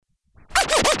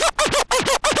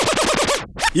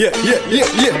Yeah.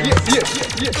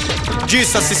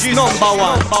 Jesus is number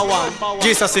one.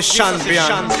 Jesus is champion.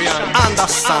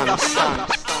 Understand?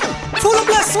 Full of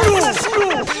blessing.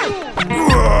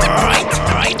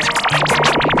 Right.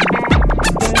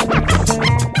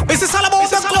 This is all about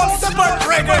the gospel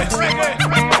reggae.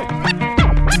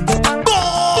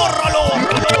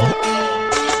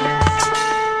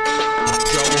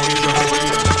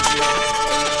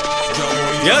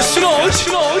 Yes, you know.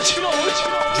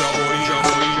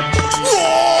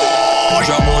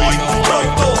 Ya voy,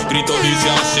 pronto. Grito dice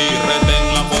así, retén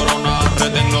la corona,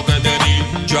 retén lo que te di.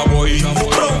 Ya voy,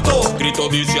 pronto. Grito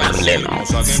dice así, no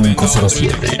saque venga otro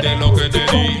y te quite lo que te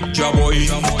di. Ya voy,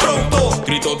 pronto.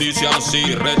 Grito dice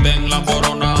así, retén la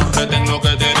corona, retén lo que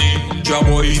te di. Ya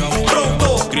voy,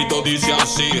 pronto. Grito dice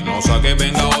así, no saque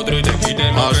venga otro y te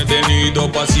quite lo que te di. Has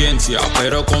tenido paciencia,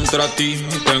 pero contra ti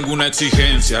tengo una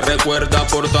exigencia. Recuerda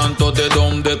por tanto de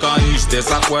dónde caíste.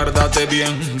 Acuérdate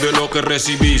bien de lo que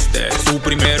recibiste. Tu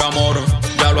primer amor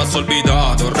ya lo has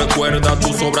olvidado. Recuerda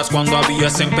tus obras cuando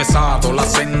habías empezado.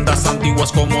 Las sendas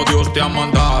antiguas como Dios te ha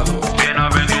mandado.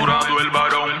 Bienaventurado el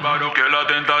varón que la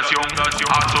tentación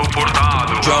ha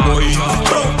soportado. Ya voy,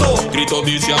 pronto. Grito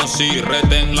dice así,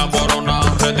 retén la corona,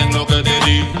 retén lo que te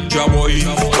di. Ya voy,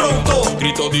 pronto.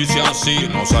 Grito dice así,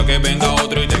 no saque venga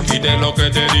otro y te quite lo que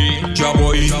te di. Ya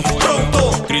voy,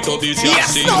 pronto. Grito dice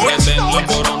así, retén la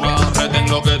corona, retén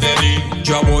lo que te di.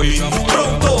 Ya voy,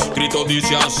 pronto. Grito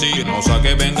dice así, no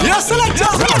saque venga otro y te quite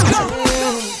lo que te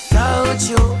di. Don't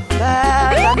you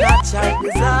bear a natural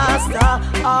disaster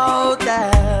out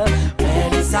there.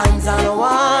 Many signs and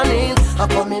warnings are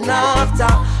coming after.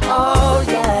 Oh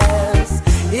yes,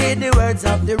 hear the words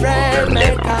of the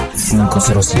rainmaker,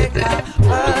 507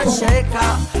 earth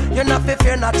shaker. You not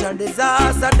fear natural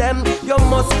disaster them. You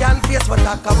must can face what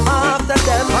I come after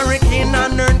them. Hurricane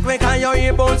and earthquake and your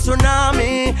rebound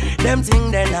tsunami. Them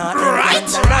thing they not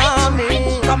them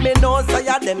me. Come me know say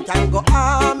ya them can go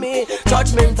army.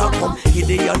 Judgment to come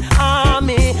Gideon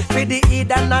army. For the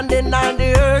Eden and then on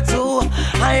the earth too.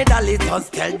 Idolaters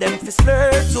tell them to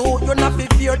slur too. You not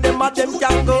fear them or them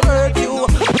can go hurt you.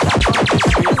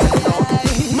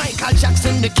 Michael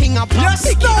Jackson, the king of pop,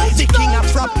 the king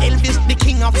of rap, Elvis, the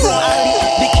king of rock,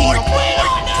 the king of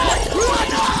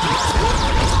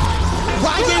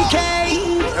Ryan K,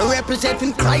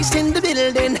 representing Christ in the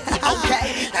building.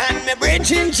 Okay, and me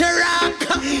bridging Chirac,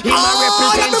 he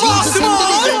represent Jesus in the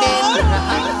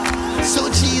building. So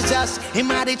Jesus, him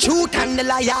are the truth and the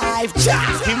life.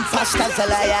 Him fast as a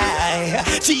liar.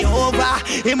 Jehovah,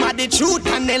 him are the truth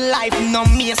and the life. No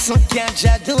me so can't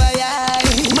judge the way.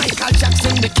 Michael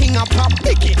Jackson, the king of pop,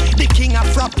 the king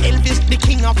of rap, Elvis, the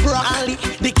king of rock, Ali,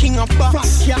 the king of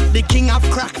box, the king of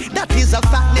crack. That is a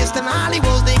fatness. And Ali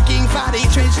was the king for the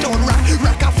Trenchtown rock.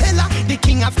 Rockefeller, the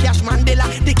king of Cash Mandela,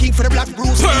 the king for the black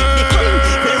Bruce Lee, the king,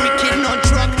 very kid not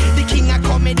drug, the king of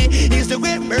comedy is the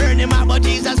way burn him out, but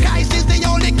Jesus Christ is the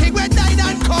only king who died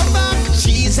and come back.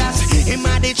 Jesus, him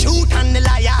are the truth and the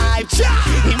life.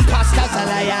 Imposters a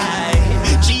liar.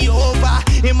 Jehovah,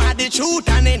 him are the truth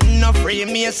and it no free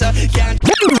me so can't.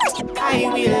 I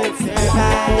will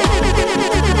survive.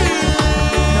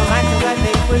 No matter what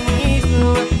they put me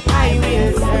through, I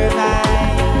will survive.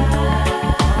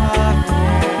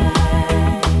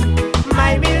 I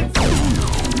will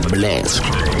Bless. No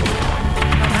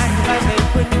matter what they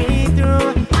put me through,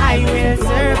 I will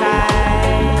survive.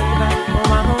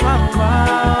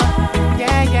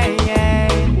 Yeah.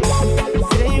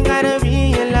 So you gotta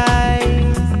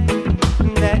realize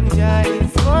that joy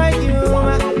is for you.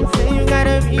 So you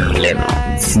gotta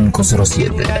realize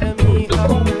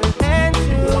 507.com.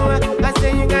 I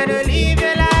say you gotta live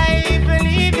your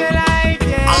life,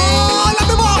 yeah. Oh, let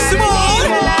me boss him on. Live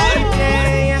your life,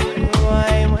 yeah.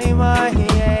 Boy,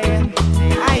 yeah.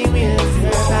 I will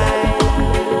survive.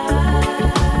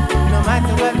 No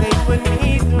matter what they put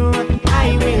me through, I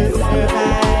will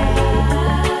survive.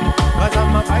 Cause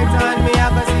I'm a fighter and me, I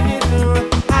go see it through.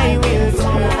 I will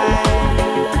survive.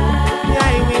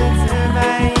 I will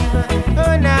survive.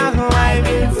 Oh, now I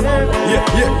will survive. Yeah.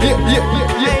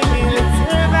 I will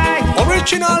survive.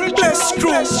 Original blessed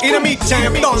crew in a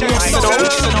MixTape done. Rise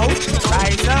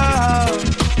up.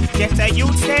 Get a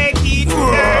youth take heed today.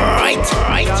 Right.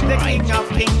 You're the king of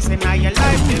kings and now your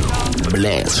life.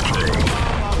 Bless.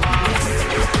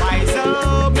 Rise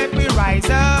up, make me rise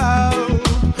up.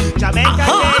 Jamaica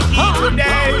take heed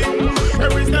today.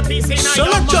 There is no peace in your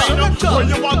mind. When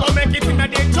you want to make it in the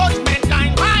judgment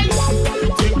line. Rise.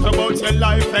 Think about your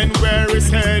life and where it's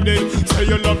headed. Say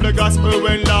you love the gospel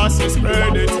when last you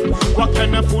spread it. What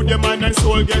kind of food your mind and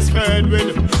soul gets fed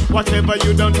with? Whatever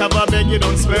you don't have, I beg you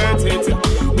don't sweat it.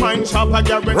 Mind chop, I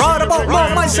guarantee right about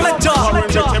now, my selector.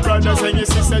 Your brothers and your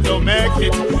sisters don't make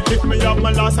it. If me have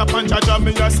my last up and judge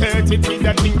me just hate it. Is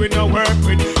that thing we don't work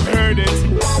with, heard it.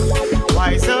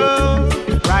 Rise up,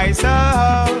 rise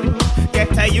up.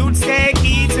 Get a youth stay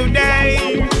key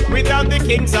today. Without the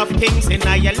kings of kings in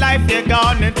your life, you're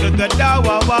gone into the door.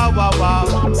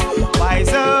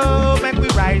 Rise up, make we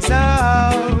rise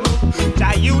up.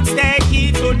 The youth stay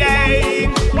key today.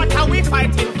 What are we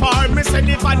fighting for? Mr.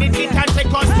 the vanity can take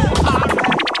us too far.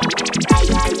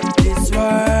 This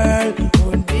world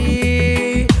would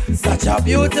be such a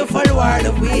beautiful world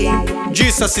if we.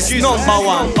 Jesus is number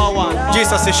one.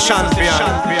 Jesus is champion.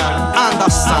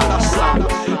 Understand.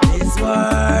 This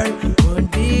world would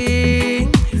be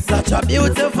such a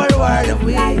beautiful world if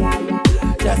we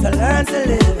just learn to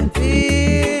live in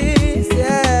peace,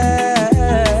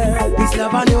 yeah. This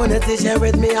love and unity share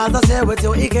with me as I share with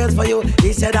you. He cares for you.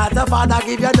 He said that the Father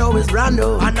give you know is brand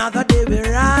new. Another day we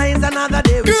rise, another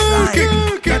day we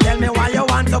shine. So tell me why you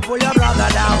want to pull your brother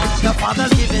down. The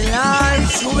Father's giving life,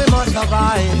 so we must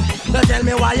survive. So tell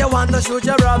me why you want to shoot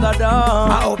your brother down.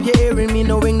 I hope you're hearing me,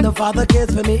 knowing the Father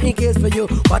cares for me, He cares for you.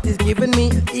 What He's giving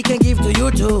me, He can give to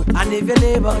you too. And if your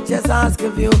neighbor just ask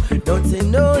of you, don't say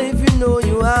no if you know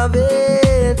you have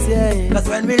it, yeah. Cause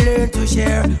when we learn to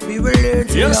share, we will learn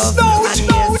to love. And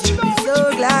yes, we'll be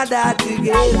so glad that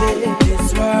together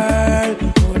this world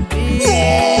would be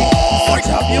such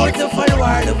a beautiful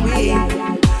world if we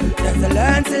just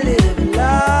learn to live in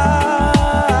love.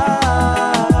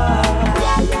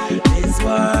 This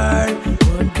world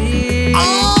would be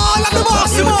such a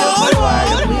beautiful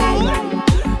world if we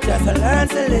just learn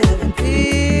to live in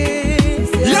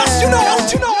peace, yeah. Yes, you know.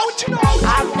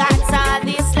 I've got all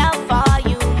this love for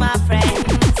you, my friends.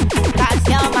 Cause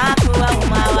you're my crew,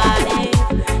 my wife.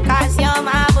 Cause you're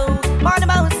my boo, more than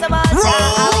most of us.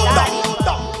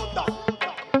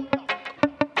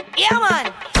 Yeah, man.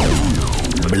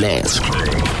 Bless.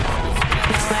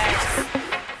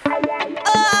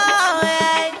 Oh,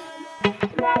 hey.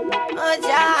 Oh,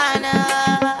 Jana.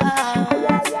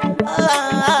 Oh.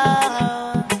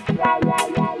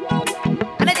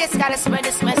 And I just gotta spread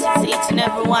this message to each and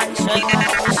every one, showing my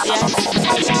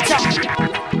appreciation.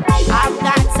 I've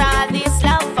got all this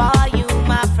love for you,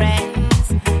 my friends.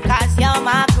 Cause you're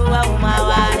my crew, my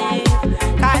wife.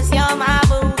 Cause you're my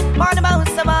boo, more than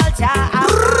most of all, child.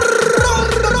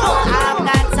 I've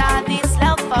got all this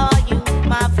love for you,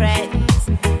 my friends.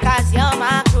 Cause you're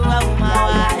my crew, my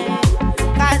wife.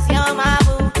 Cause you're my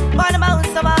boo, more than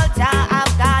most of all, child.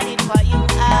 I've got it for you.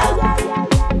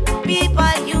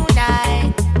 People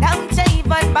unite, don't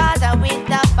even bother with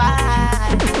the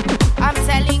fight. I'm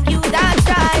telling you that's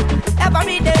right.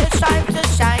 Every day strive to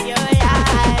shine your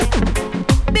light.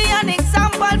 Be an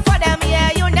example for them,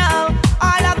 yeah, you know.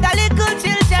 All of the little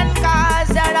children, cause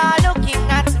they're all looking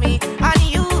at me and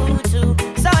you too.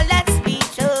 So let's be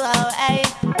true, hey.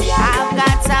 I've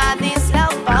got all this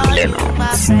love for you,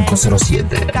 my friend.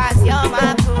 507. Cause you're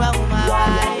my crew, my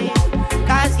wife.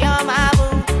 Cause you're my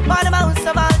boo, more than most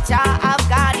of all, child. I've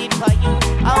got it for you.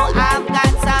 Oh, I've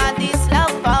got all this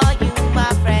love for you, my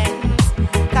friends.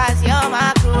 Cause you're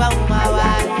my crew, my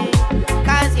wife.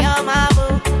 Cause you're my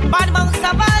boo, more than most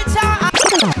of all, child.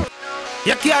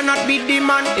 You cannot be the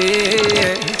man,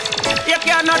 eh. You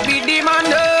cannot be the man,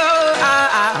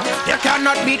 You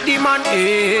cannot be the man,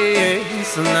 eh.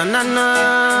 So na na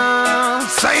na.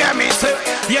 Say me say,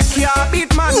 you can't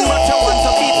beat man, but you want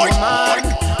to beat woman.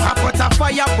 I put a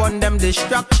fire upon them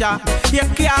destruction. You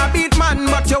can't beat man,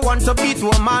 but you want to beat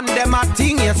woman. Them a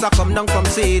thing, yes, I come down from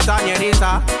Satan, you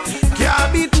know.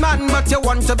 Can't beat man, but you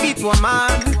want to beat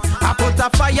woman. I put a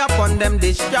fire upon them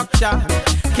destruction.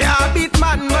 Can't beat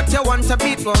man, but you want to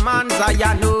beat woman. So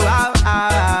you know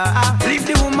leave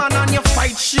the woman on your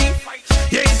fight she.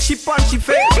 You hit she punch she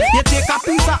face. You take a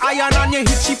piece of iron and you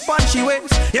hit she punch she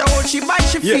waist. You hold she bite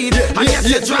she feet. And yes,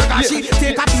 you drag her she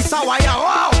take a piece of wire,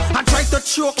 wow, and try to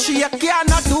choke she. You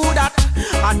cannot do that.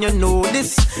 And you know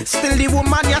this. Still the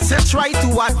woman you say try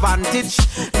to advantage.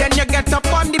 Then you get up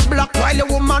on the block while the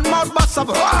woman mouth bust up.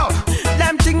 Wow,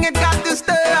 them thing you got to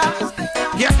stay.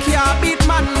 You can't beat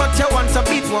man, but you want to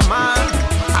beat woman.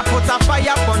 I put a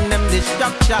fire upon them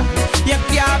destruction. You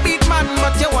can't beat man,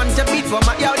 but you want to beat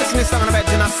woman. Yo, listen to this song about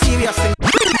a serious thing.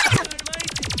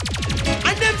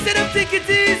 And them say them think it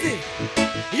easy.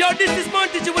 Yo, this is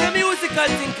Montage with a musical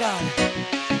thing called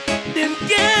them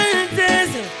can't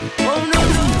easy. Oh no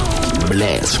no.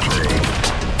 Bless.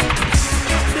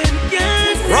 Them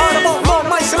can't easy. Right about now,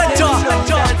 my selector.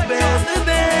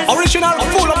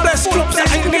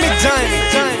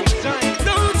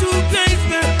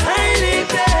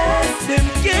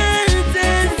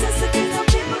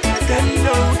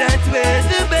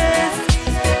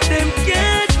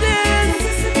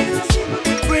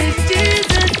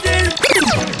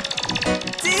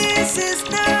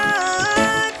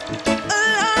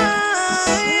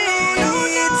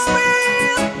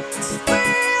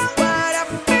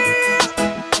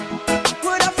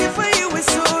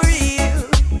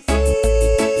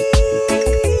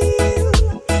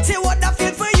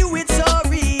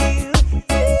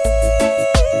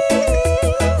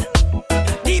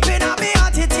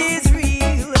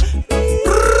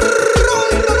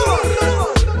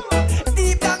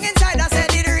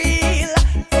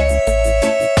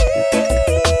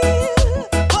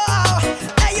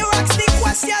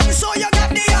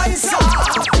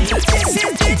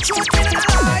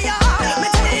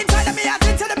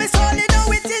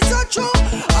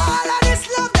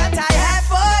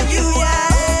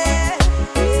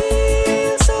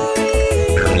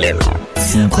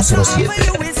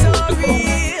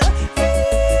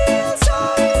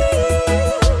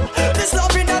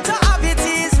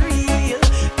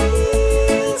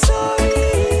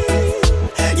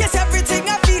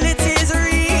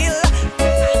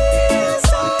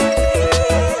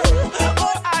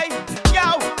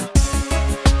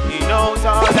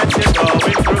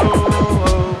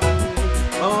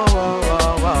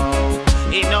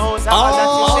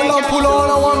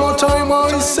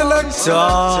 selector.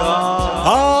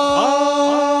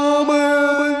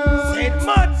 Amen. Saint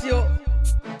Matthew.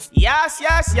 Yes,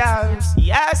 yes, yes,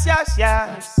 yes, yes,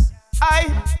 yes. I,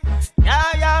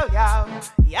 yeah.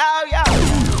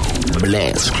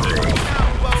 Bless.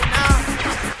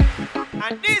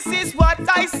 And this is what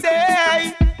I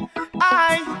say.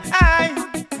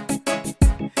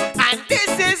 And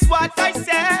this is what I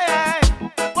say.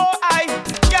 Oh,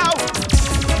 yo.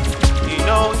 He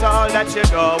knows all that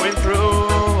you're going through.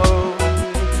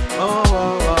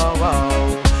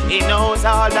 Oh. He knows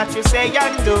all that you say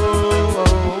and do.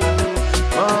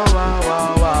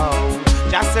 Oh.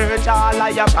 Just search all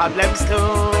of your problems too.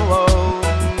 Oh.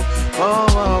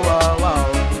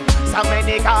 So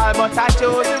many call, but I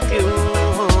chose a few.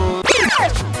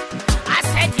 I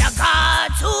said you got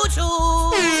to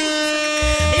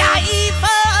choose. Life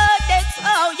or death,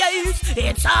 oh yes,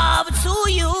 it's up to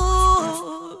you.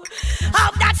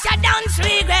 Hope that you don't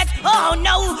regret, oh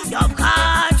no, you've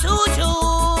got to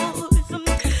choose.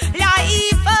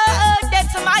 Life or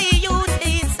death, my youth,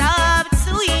 it's up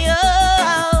to you.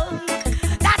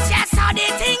 That's just how the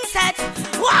thing said.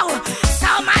 Wow,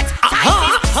 so much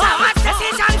time, so much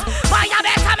decisions. Why you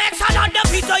better make sure that the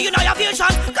people you know your vision.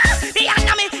 The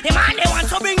enemy, the man they want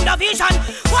to bring the vision.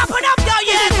 Open up your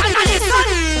ears and listen.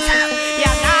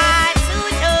 You got to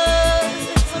choose.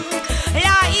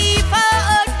 Life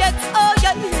or death, oh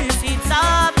yes, it's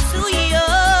up to you.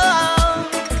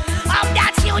 Hope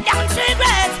that you don't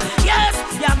regret. Yes,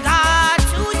 you got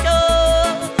to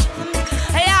choose.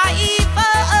 Life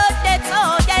or death,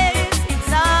 oh yes,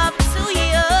 it's up to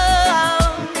you.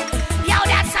 Yo,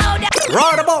 that's how that.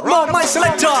 Right about now, my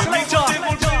selector.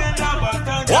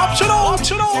 Option on.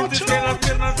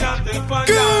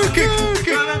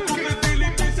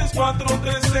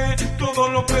 Todo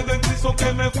lo puedo en Cristo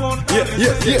que me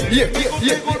fortalece.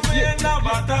 En la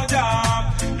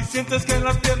batalla y sientes que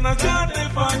las piernas ya te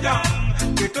fallan.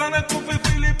 Declara tu fe,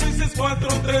 Filipenses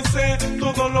 4:13.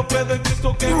 Todo lo puedo en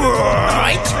Cristo que me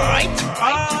fortalece.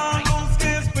 A los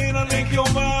que esperan en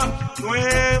Jehová,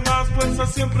 nuevas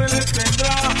fuerzas siempre les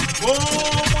tendrá.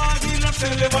 Como águilas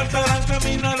se levantarán,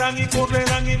 caminarán y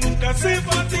correrán y nunca se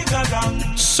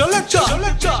fatigarán. Selector.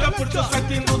 La fuerza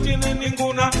aquí no tiene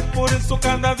ninguna, por eso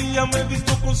cada día me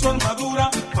visto con su armadura,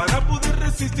 para poder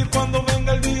resistir cuando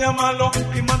venga el día malo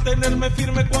y mantenerme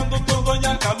firme cuando todo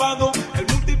haya acabado. Él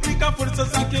multiplica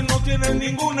fuerzas a quien no tiene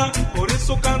ninguna, por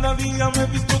eso cada día me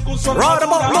visto con su armadura. Right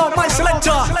about now, my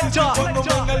selector. Cuando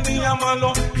venga el día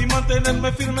malo y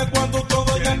mantenerme firme cuando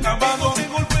todo haya acabado. Si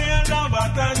golpea la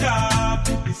batalla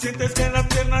y sientes que las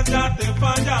piernas ya te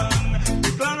fallan,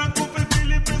 declara tu fe,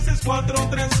 Filipenses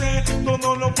 4:13.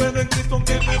 Todo lo puedo en Cristo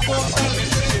que me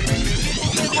fortalece.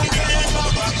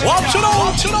 Option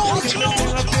on.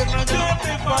 Las piernas ya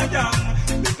te fallan.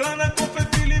 Declara tu fe,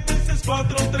 Filipenses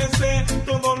 4:13.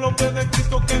 Todo lo puedo en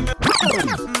Cristo que me.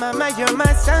 Mama, you're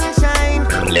my sunshine.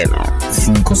 Leno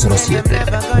 507. I'm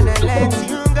never gonna let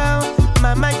you go.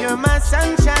 Mama, you're my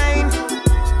sunshine.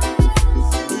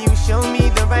 You show me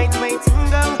the right way to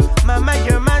go. Mama,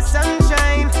 you're my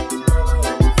sunshine.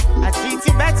 I treat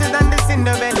you better than the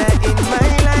Cinderella in my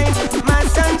life. My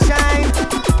sunshine.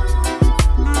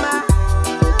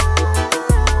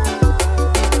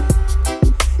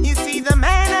 You see the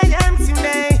man I am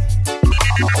today.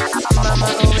 Mama,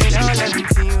 owe it all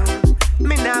unto you.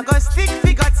 Me nah go stick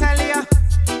figure tell ya.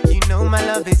 You know my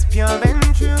love is pure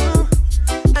and true,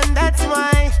 and that's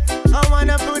why I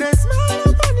wanna put a smile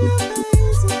upon your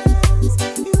face. Yes,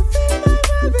 you fill my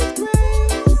world with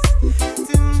grace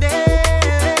today.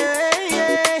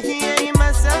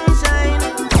 My sunshine.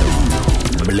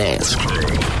 Bless.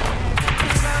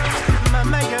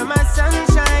 Mama, you're my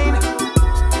sunshine.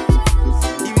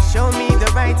 You show me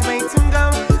the right way to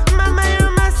go. Mama,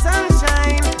 you're my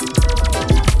sunshine.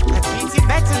 I treat you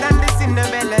better than the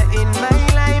Cinderella in my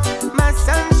life. My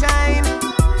sunshine.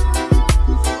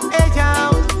 Hey, yo.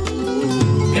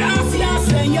 Gracias,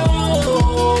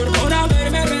 Señor, por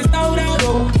haberme restaurado.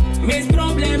 Mis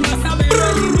problemas haberme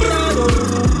eliminado.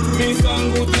 Mis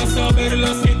angustias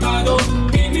haberlas quitado.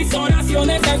 Y mis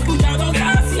oraciones he escuchado.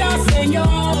 Gracias,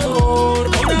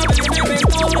 Señor, por haberme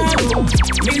restaurado.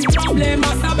 Mis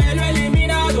problemas haberlo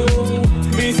eliminado.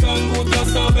 Mis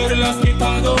angustias haberlas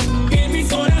quitado. Y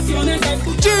mis oraciones he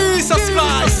escuchado. Jesus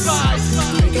Christ.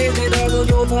 ¿Qué te he dado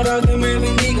yo para que me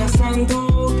bendigas tanto?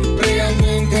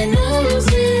 Realmente no lo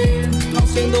sé. No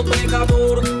siendo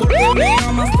pecador, porque me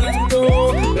amas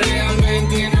tanto.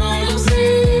 Realmente no lo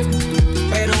sé.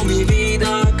 Pero mi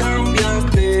vida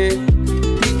cambiaste.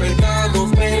 Mis pecados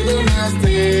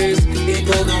perdonaste. Y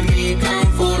todo me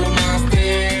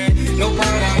transformaste. No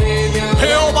pararé de amar.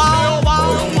 Jehová.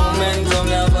 Por un momento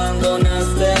me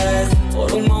abandonaste.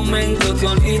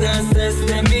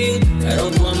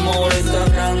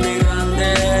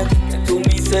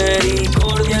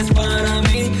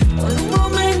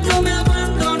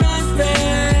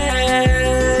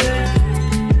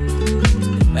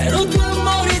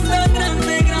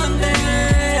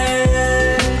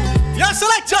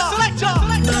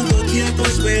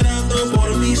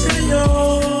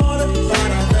 Señor,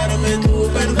 para darme tu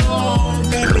perdón.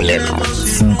 Problema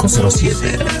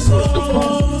 507.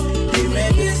 Y me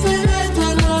diste de tu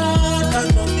amor,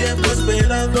 tanto tiempo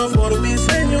esperando por mi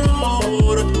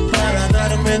Señor, para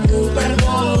darme tu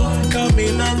perdón,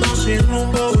 caminando sin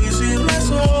rumbo y sin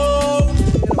razón.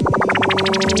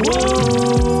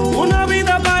 Una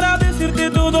vida para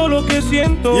decirte todo lo que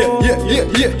siento.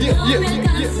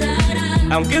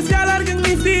 Aunque se alarguen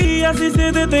mis días y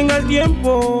se detenga el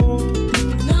tiempo,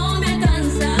 no me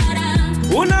alcanzará.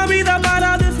 Una vida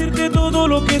para decirte todo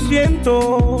lo que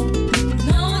siento.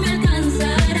 No me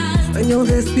alcanzará. Sueño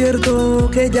despierto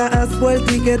que ya has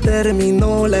vuelto y que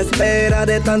terminó la espera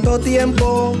de tanto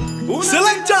tiempo.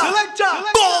 Selecta,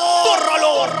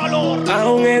 bórralo.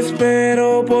 Aún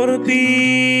espero por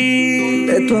ti.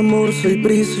 De tu amor soy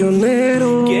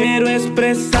prisionero. Quiero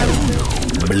expresar,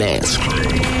 Bless.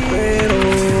 Pero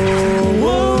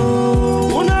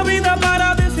una vida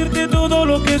para decirte todo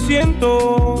lo que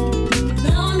siento.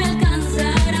 No me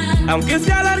alcanzará. Aunque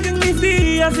se alarguen mis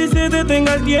días y se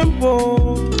detenga el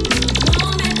tiempo.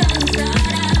 No me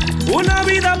alcanzará. Una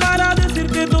vida para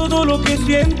decirte todo lo que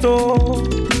siento.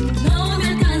 No me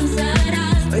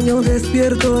alcanzará. sueño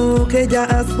despierto que ya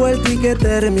has vuelto y que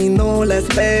terminó la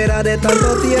espera de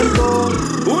tanto tiempo.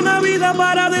 Una vida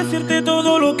para decirte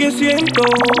todo lo que siento.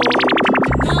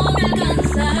 No me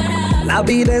alcanzará. La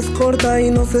vida es corta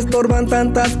y nos estorban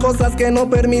tantas cosas que no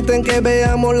permiten que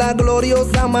veamos la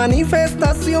gloriosa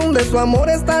manifestación de su amor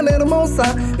es tan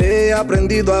hermosa. He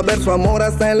aprendido a ver su amor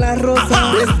hasta en las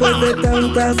rosas. Después de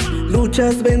tantas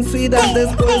luchas vencidas,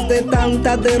 después de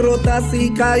tantas derrotas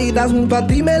y caídas, junto a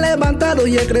ti me he levantado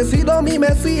y he crecido mi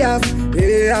Mesías.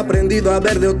 He aprendido a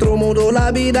ver de otro modo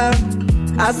la vida.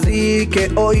 Así que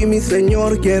hoy, mi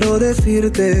Señor, quiero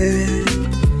decirte: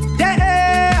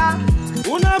 yeah.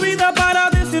 Una vida para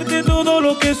decirte todo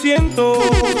lo que siento.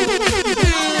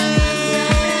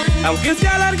 Aunque se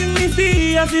alarguen mis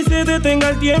días y se detenga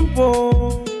el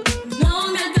tiempo.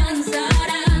 No me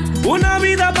alcanzará. Una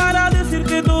vida para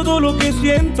decirte todo lo que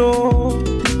siento.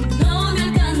 No me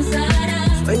alcanzará.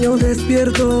 Sueño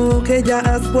despierto que ya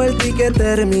has vuelto y que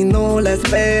terminó la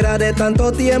espera de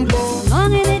tanto tiempo.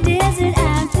 Long in the desert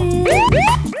I've been.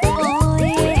 Oh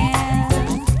yeah.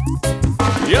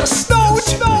 Yes, no.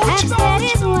 That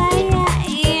is why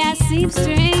I seem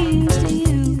strange to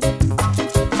you.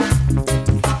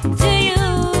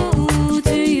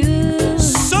 To you.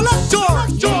 Selector.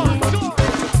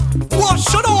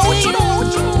 Watch it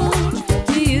out.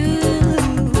 To you.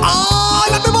 Ah,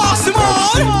 let me boss him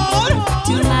on.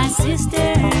 To my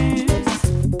sisters.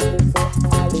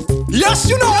 Yes,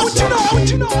 you know.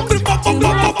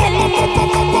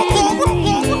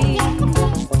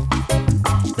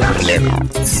 Problema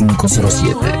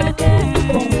 507.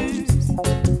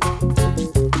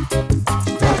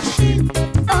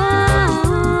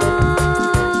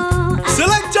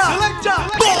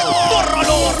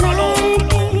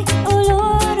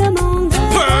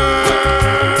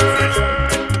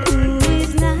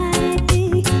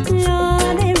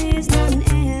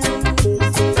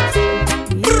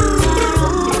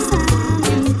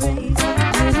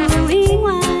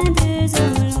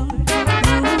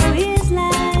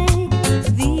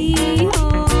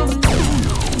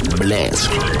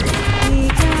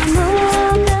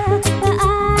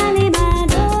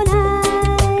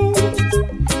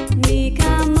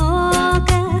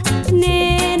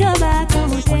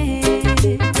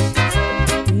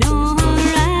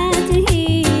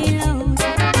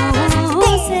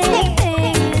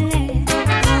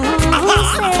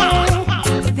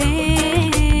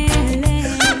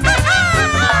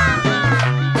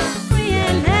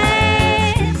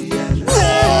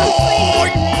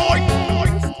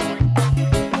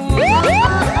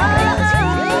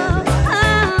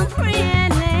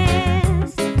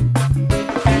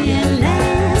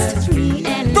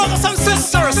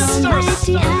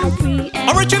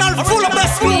 Original full of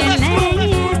best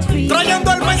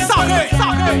trayendo el mensaje.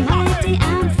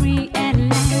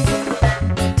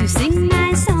 To sing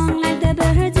my song like the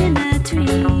birds in the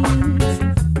trees.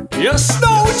 Yes, no.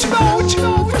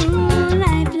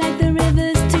 Life like the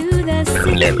rivers to the sea.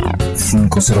 Problema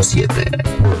 507.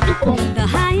 The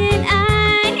high and I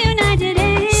united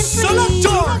in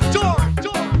Selector.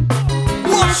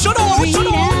 Watch it out.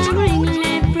 freedom ring,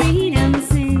 let freedom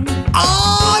sing.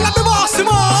 Ah, let me boss him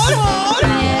on.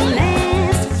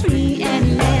 Free at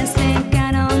last, thank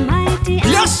God Almighty.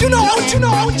 Yes, you know.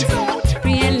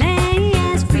 Free at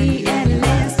last, free at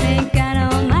last, thank God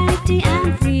Almighty.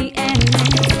 I'm free at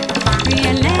last. Free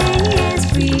at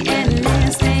last, free at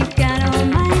last, thank God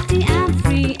Almighty. I'm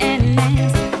free at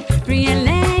last. Free at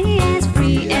last,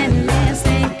 free at last,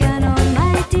 thank God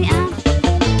Almighty.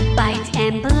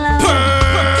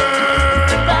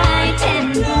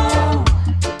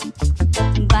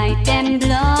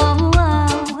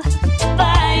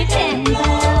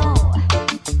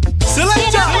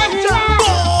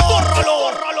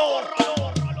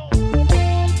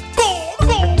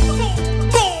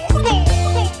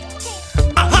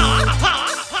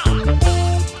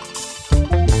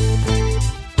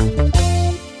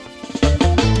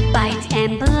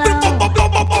 and blow.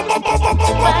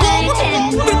 Bite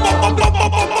and blow.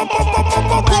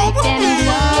 Bite and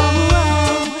blow.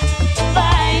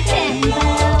 Bite and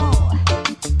blow.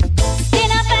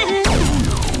 Skin up and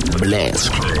Bless.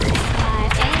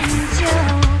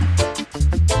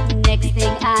 next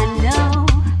thing I know,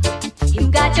 you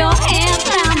got your hands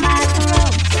around my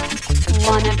throat.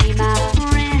 Wanna be my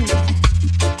friend,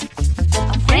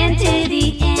 a friend to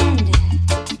the end.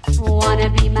 Wanna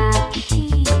be my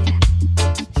key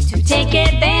to take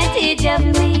advantage of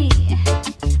me.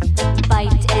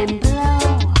 Bite and blow,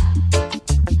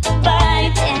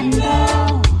 bite and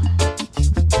blow,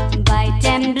 bite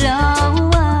and blow,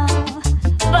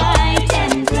 bite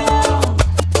and blow.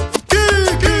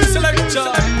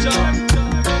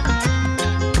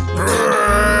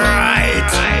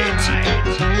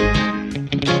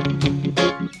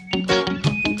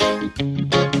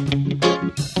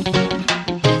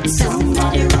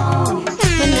 Somebody wrong,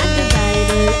 but not the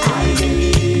Bible, I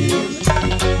believe.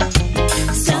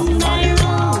 Somebody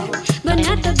wrong, but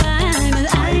not the Bible,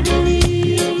 I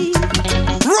believe.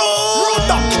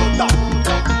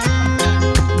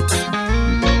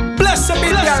 Blessed be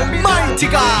the Almighty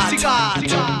God.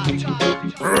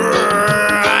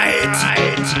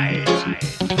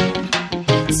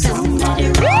 Somebody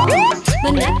wrong,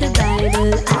 but not the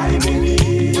Bible, I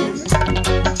believe.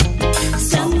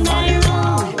 Somebody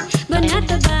wrong, but not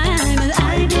the Bible,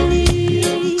 I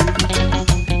believe.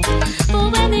 For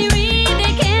when they read,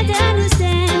 they can't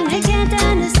understand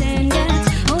God's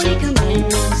holy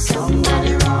commandments.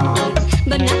 Somebody wrong,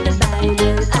 but not the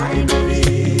Bible, I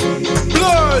believe.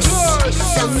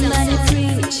 Somebody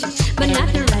preach, but not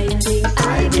the right thing, I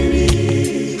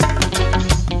believe.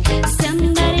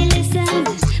 Somebody listen,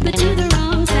 but to the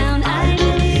wrong sound, I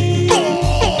believe.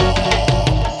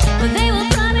 But they will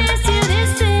promise you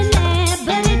this and that,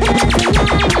 but it doesn't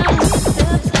line up with the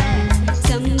facts.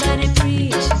 Somebody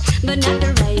preach, but not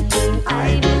the right thing, I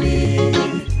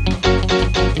believe.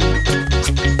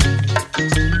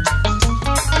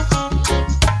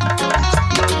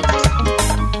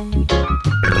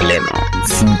 Problema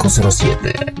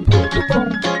 507.com.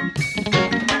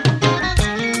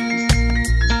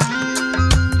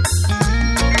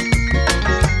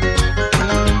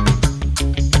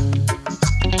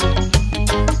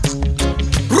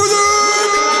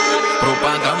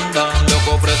 Propaganda, lo que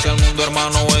ofrece al mundo,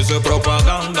 hermano, eso es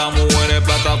propaganda. Mujeres,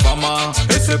 plataforma,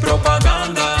 eso es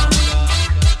propaganda.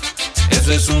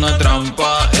 Eso es una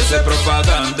trampa, eso es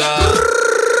propaganda.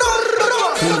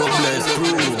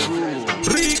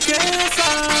 Riqueza,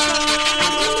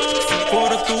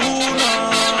 fortuna,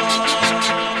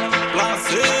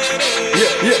 placeres.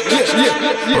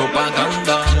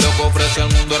 Propaganda, lo que ofrece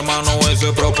al mundo, hermano, eso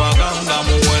es propaganda.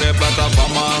 Mujeres,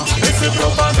 plataforma, eso es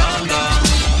propaganda.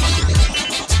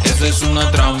 Eso es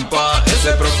una trampa, eso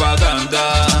es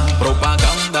propaganda.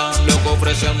 Propaganda, lo que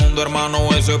ofrece al mundo, hermano,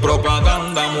 eso es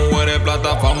propaganda. Mujeres,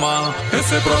 plataforma,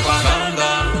 eso es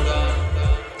propaganda.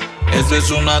 Eso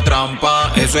es una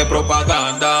trampa, eso es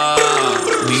propaganda.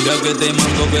 Mira que te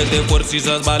mando que te esfuerces y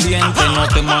seas valiente. No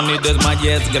temas ni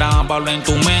desmayes, grábalo en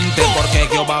tu mente. Porque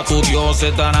Jehová tu Dios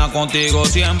estará contigo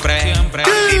siempre.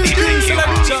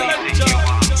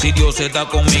 Si Dios está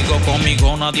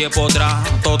conmigo nadie podrá.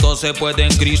 Todo se puede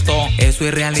en Cristo, eso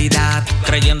es realidad.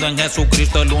 Creyendo en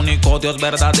Jesucristo, el único Dios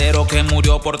verdadero que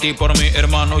murió por ti, por mi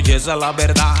hermano, y esa es la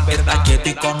verdad. Hay que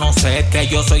te conocer que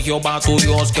yo soy Jehová tu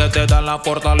Dios, que te da la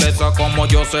fortaleza como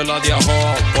yo se la di a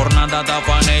Job. Por nada te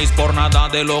afanéis, por nada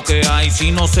de lo que hay. Si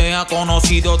no se ha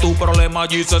conocido tu problema,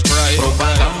 Jesus Christ.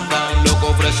 Propaganda, lo que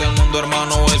ofrece el mundo,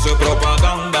 hermano, eso es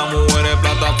propaganda. Mujeres,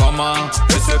 plataforma,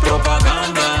 eso es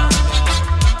propaganda.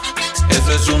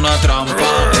 Eso es una trampa,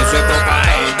 eso es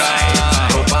propaganda.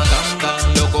 Propaganda,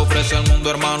 lo que ofrece el mundo,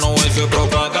 hermano, eso es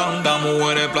propaganda.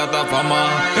 Mujeres, plataforma,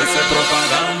 eso es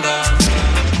propaganda.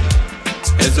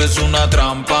 Eso es una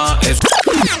trampa, eso.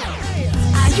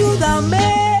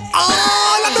 Ayúdame.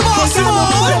 ¡Ah, la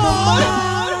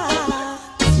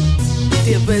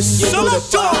Te ves lleno de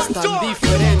paz tan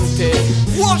diferente.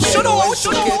 Eso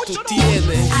que tú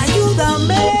tienes.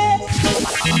 Ayúdame,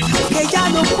 que ya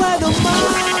no puedo más.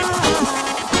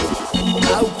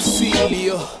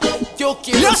 Auxilio, yo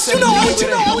quiero ser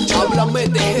libre. Háblame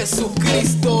de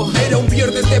Jesucristo. Era un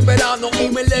viernes de verano y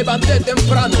me levanté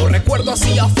temprano. Recuerdo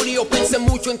hacía frío, pensé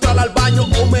mucho entrar al baño.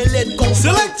 Omelette con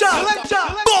Selecta.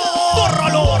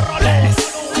 Bórralo.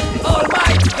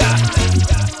 Almighty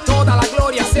God, toda la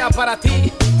gloria sea para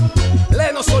ti.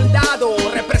 Leno Soldado,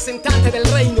 representante del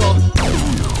reino.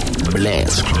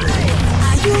 Bless.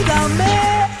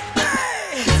 Ayúdame,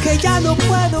 que ya no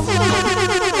puedo más.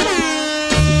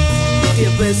 Te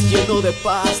ves lleno de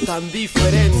paz, tan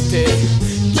diferente.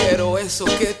 Quiero eso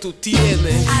que tú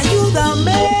tienes.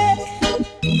 Ayúdame,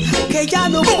 que ya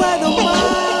no puedo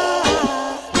más.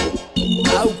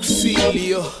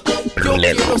 Auxilio, yo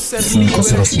quiero ser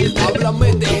libre.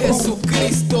 Háblame de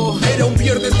Jesucristo. Era un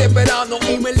viernes de verano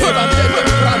y me levanté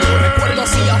temprano. Recuerdo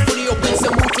hacía frío,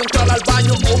 pensé mucho entrar al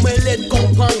baño. Omelette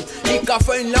con pan y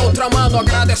café en la otra mano.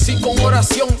 Agradecí con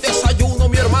oración, desayuno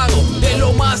mi hermano. De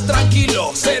lo más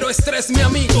tranquilo, cero estrés mi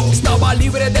amigo. Estaba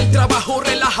libre del trabajo,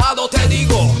 relajado te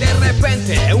digo. De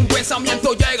repente un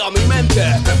pensamiento llega a mi mente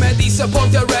que me dice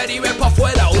ponte ready, ve pa'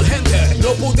 afuera urgente. No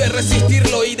pude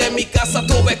resistirlo y de mi casa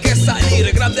tuve que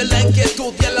salir. Grande la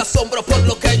inquietud y el asombro por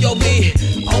lo que yo vi.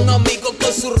 A un amigo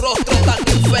con su rostro tan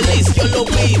infeliz yo lo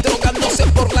vi drogándose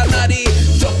por la nariz.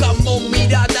 Chocamos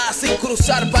miradas sin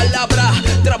cruzar palabras.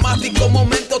 Dramático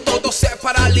momento, todo se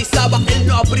paralizaba. Él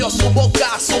no abrió su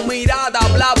boca, su mirada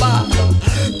hablaba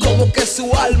como que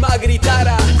su alma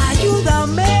gritara.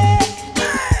 Ayúdame,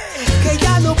 que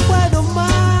ya no puedo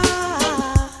más.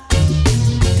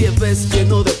 Te ves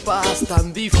lleno de paz,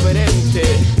 tan diferente.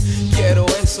 Quiero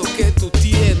eso que tú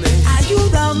tienes.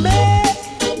 Ayúdame,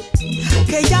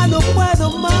 que ya no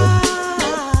puedo más.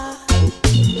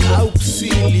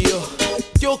 Auxilio,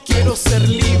 yo quiero ser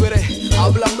libre.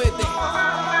 Háblame de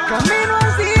camino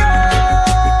al Dios,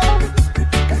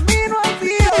 camino al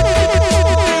Dios.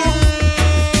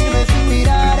 Firme sin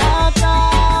mirar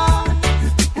atrás.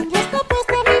 Aquí está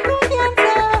puesta mi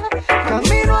confianza.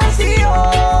 Camino al Dios,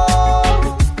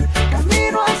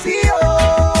 camino al Dios.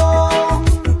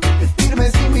 Firme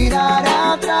sin mirar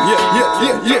atrás.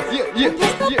 Aquí está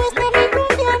puesta mi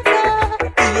confianza.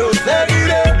 Y yo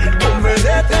seguiré, no me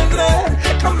detendré.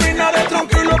 Caminaré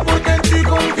tranquilo porque en ti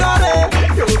confiaré.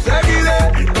 Yo seguiré,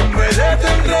 no me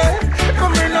detendré.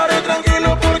 Caminaré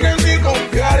tranquilo porque en ti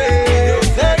confiaré. Yo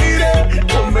seguiré,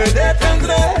 no me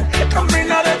detendré.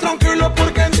 Caminaré tranquilo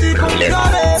porque en ti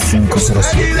confiaré. Yo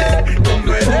seguiré, no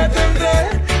me detendré.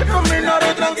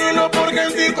 Caminaré tranquilo porque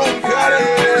en ti confiaré.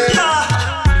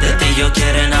 De ti yo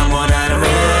quiero enamorarme.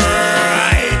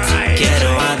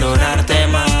 Quiero adorarte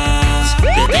más.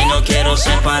 De ti no quiero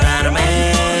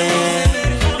separarme.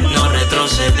 No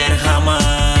retroceder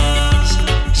jamás.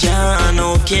 Ya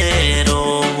no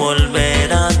quiero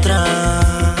volver atrás.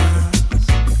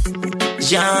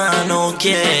 Ya no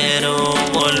quiero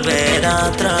volver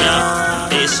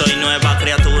atrás. Y soy nueva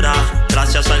criatura.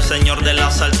 Gracias al Señor de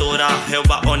las alturas.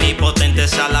 Jehová omnipotente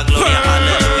sea la gloria,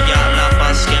 aleluya. La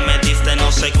paz que me diste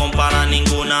no se compara a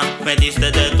ninguna. Me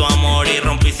diste de tu amor y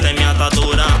rompiste mi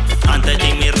atadura. Ante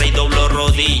ti mi rey doblo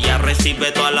rodillas.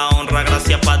 Recibe toda la honra,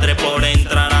 gracias Padre por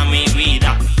entrar a mi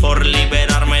vida. Por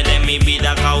liberarme de mi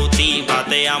vida cautiva.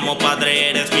 Te amo Padre,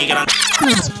 eres mi gran...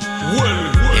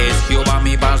 Es Jehová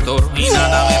mi pastor y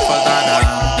nada me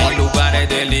faltará. En lugares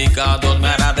delicados me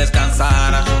hará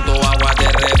descansar. Junto a aguas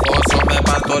de reposo me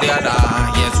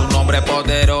pastoreará. Y en su nombre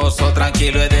poderoso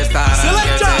tranquilo he de estar.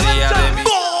 ¿Qué sería de mí?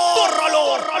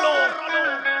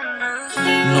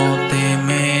 No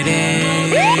temeré.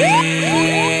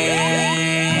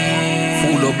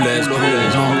 Full of blessed.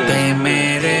 No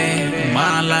temeré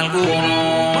mal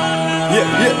alguno.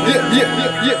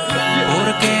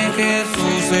 Porque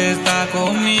Jesús está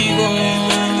conmigo.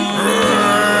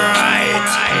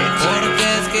 Porque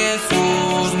es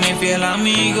Jesús mi fiel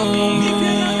amigo.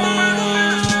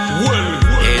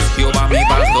 Es Jehová mi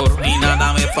pastor y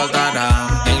nada me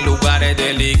faltará. En lugares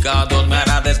delicados me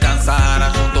hará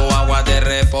descansar. Junto a aguas de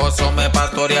reposo me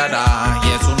pastoreará.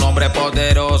 Y en su nombre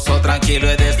poderoso tranquilo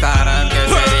he de estar. ¿Qué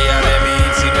sería de mí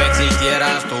si no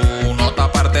existieras tú? No te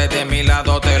apartes de mi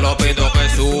lado, te lo pido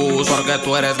Jesús. Porque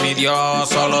tú eres mi Dios,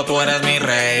 solo tú eres mi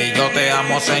rey. Yo te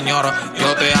amo Señor,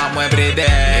 yo te amo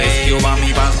everyday. Es Jehová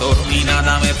mi pastor y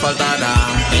nada me faltará.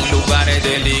 En lugares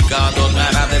delicados me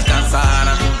hará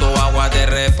descansar. Junto a aguas de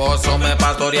reposo me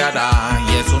pastoreará.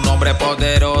 Y en su nombre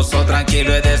poderoso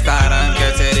tranquilo he de estar.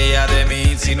 ¿Qué sería de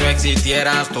mí si no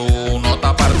existieras tú? No te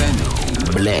apartes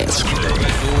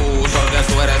Jesús, porque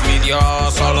tú eres mi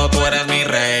Dios, solo tú eres mi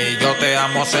rey. Yo te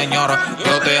amo Señor,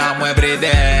 yo te amo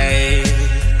everyday.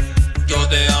 Yo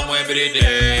te amo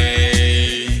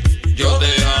everyday. Yo te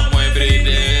amo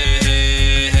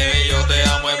everyday. Yo te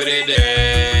amo everyday.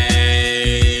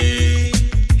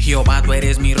 Jehová, tú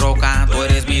eres mi roca, tú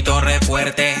eres mi torre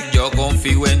fuerte. Yo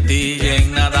confío en ti y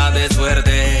en nada de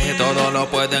suerte. Todo lo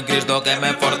puedo en Cristo que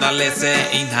me fortalece.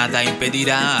 Y nada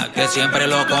impedirá que siempre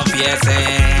lo confiese.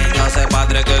 Yo sé,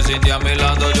 Padre, que sin ti a mi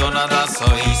lado yo nada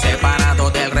soy. Separado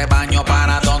del rebaño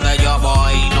para donde yo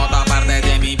voy. No te apartes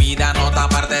de mi vida, no te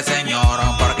apartes, Señor.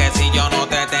 Porque si yo no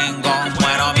te tengo,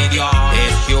 muero mi Dios.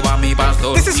 Es Jehová mi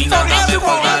pastor y nada me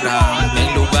faltará.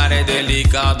 En lugares delicados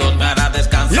delicados me hará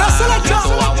descansar. Tu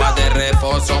agua de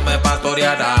reposo me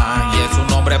pastoreará. Y es un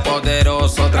nombre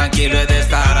poderoso, tranquilo he de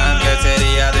estar. ¿Qué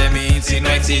sería de mí si no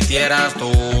existieras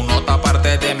tú? No te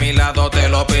apartes de mi lado, te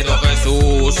lo pido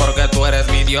Jesús. Porque tú eres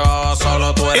mi Dios,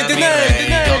 solo tú eres mi rey.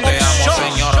 Yo te amo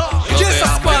Señor, yo te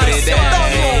amo everyday.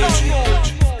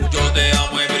 Yo te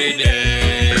amo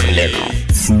everyday. Problema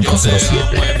 507.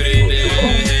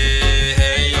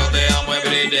 Yo te amo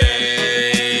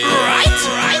everyday.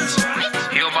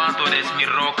 Jehová, tú eres mi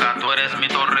roca, tú eres mi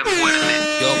torre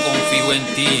fuerte. Yo confío en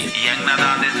ti y en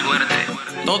nada de suerte.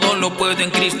 Todo lo puedo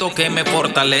en Cristo que me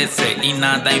fortalece. Y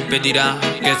nada impedirá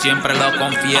que siempre lo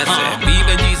confiese.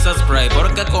 Vive Jesus, pray,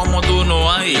 porque como tú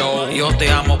no hay. Yo te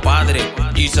amo Padre,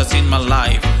 Jesus in my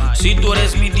life. Si tú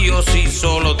eres mi Dios y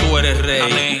solo tú eres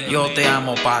rey. Yo te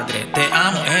amo Padre, te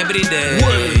amo everyday.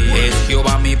 Es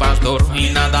Jehová mi pastor y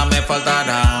nada me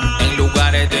faltará. En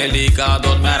lugares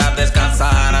delicados me hará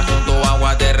descansar. Junto a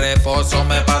agua de reposo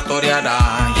me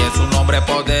pastoreará. Y es un nombre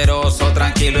poderoso,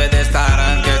 tranquilo he de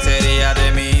estar. ¿Qué sería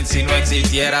de mí si no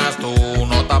existieras tú?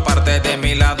 No te apartes de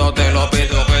mi lado, te lo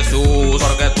pido Jesús.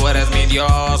 Porque tú eres mi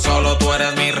Dios, solo tú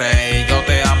eres mi rey. Yo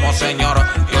te amo Señor,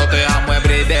 yo te amo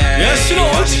everyday.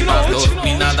 Mi pastor,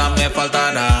 ni nada me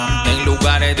faltará. En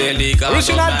lugares delicados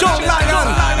me hará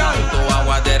descansar. Tu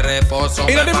agua de reposo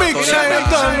me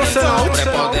pastoreará. Es un nombre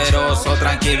poderoso,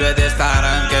 tranquilo he de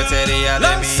estar. ¿Qué sería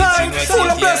de mí si no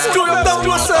existieras tú? No te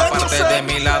apartes de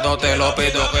mi lado, te lo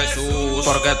pido Jesús.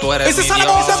 Porque tú eres mi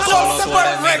Dios, solo tú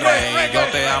eres mi rey. Yo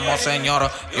te amo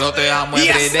Señor, yo te amo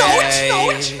everyday.